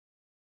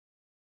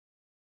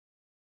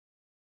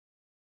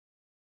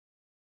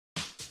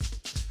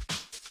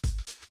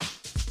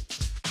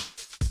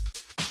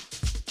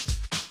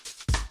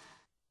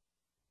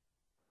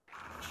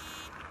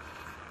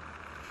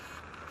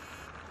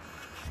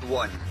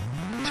1,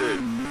 2,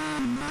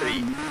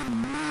 3,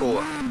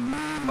 4,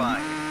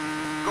 5.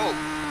 Go!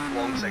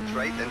 Long 6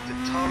 right into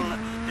turn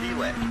 3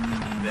 left.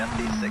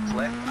 36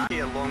 left,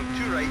 here long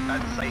 2 right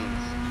at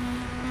signs.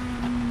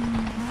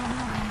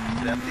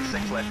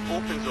 36 left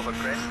opens over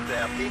crest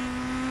 30.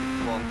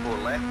 Long 4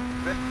 left,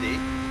 50.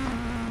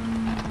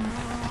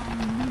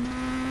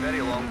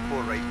 Very long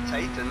 4 right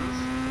tightens.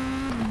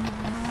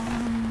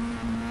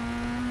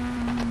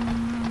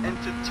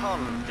 Into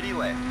turn 3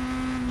 left,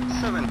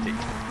 70.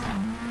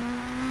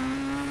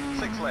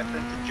 6 left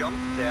into jump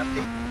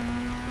 30.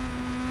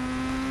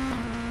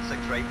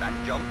 6 right and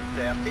jump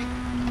 30.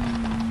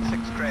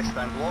 6 crest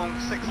and long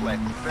 6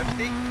 left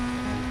 50.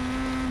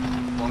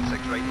 Long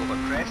 6 right over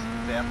crest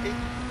 30.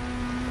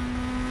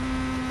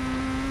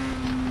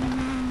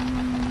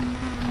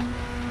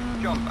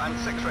 Jump and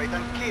 6 right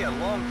and clear,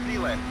 long 3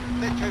 left,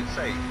 ditch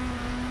outside.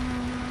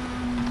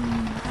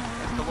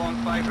 Into long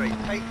 5 right,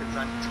 tightens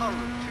and turn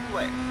 2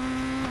 left.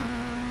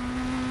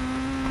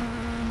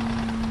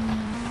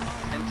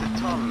 Into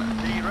turn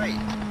 3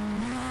 right.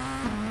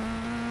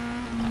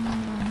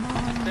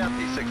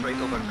 36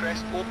 right over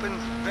crest,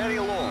 opens very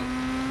long.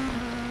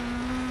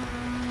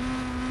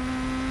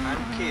 And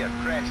clear,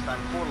 crest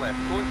and 4 left,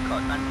 don't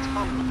cut and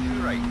turn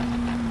 2 right.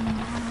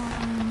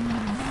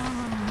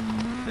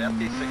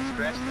 36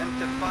 crest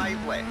into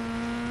 5 left.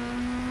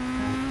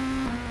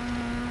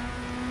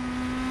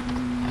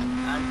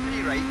 And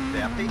 3 right,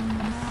 30.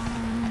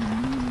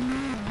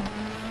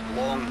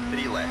 Long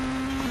 3 left.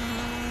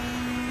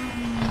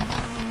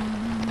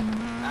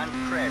 And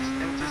crest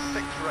into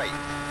 6 right.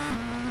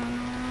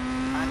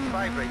 And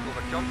 5 right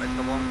over jump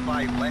into long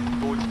 5 left,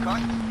 don't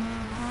cut.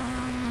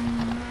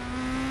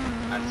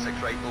 And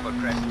 6 right over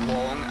crest,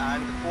 long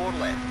and 4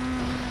 left.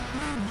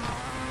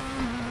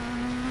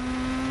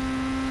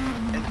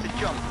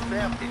 Jump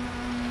 30.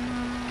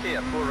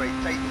 Clear 4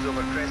 right tightens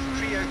over crest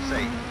 3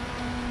 outside.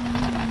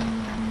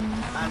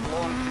 And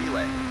long 3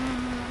 left.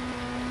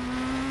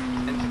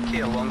 Into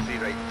clear long 3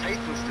 right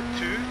tightens to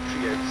 2,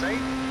 3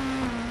 outside.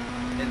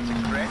 Into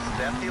crest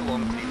 30,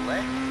 long 3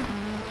 left.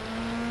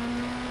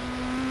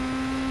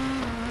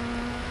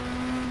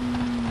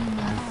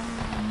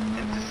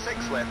 Into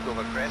 6 left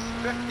over crest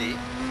 50.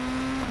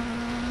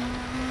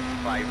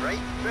 5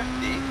 right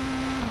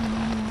 50.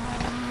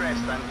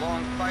 Crest and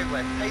long 5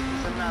 left,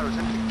 tightens and narrows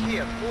into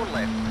clear, 4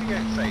 left, 3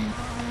 outside.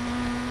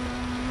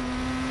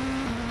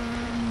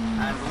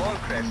 And long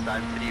crest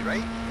and 3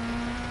 right.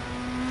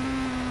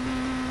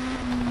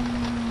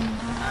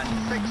 And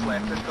 6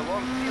 left into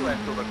long 3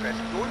 left over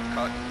crest, don't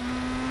cut.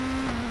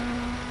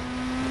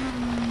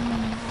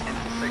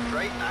 Into 6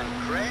 right and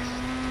crest.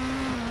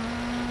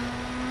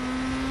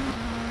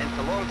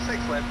 Into long 6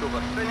 left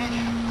over finish,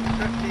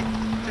 50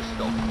 to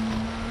stop.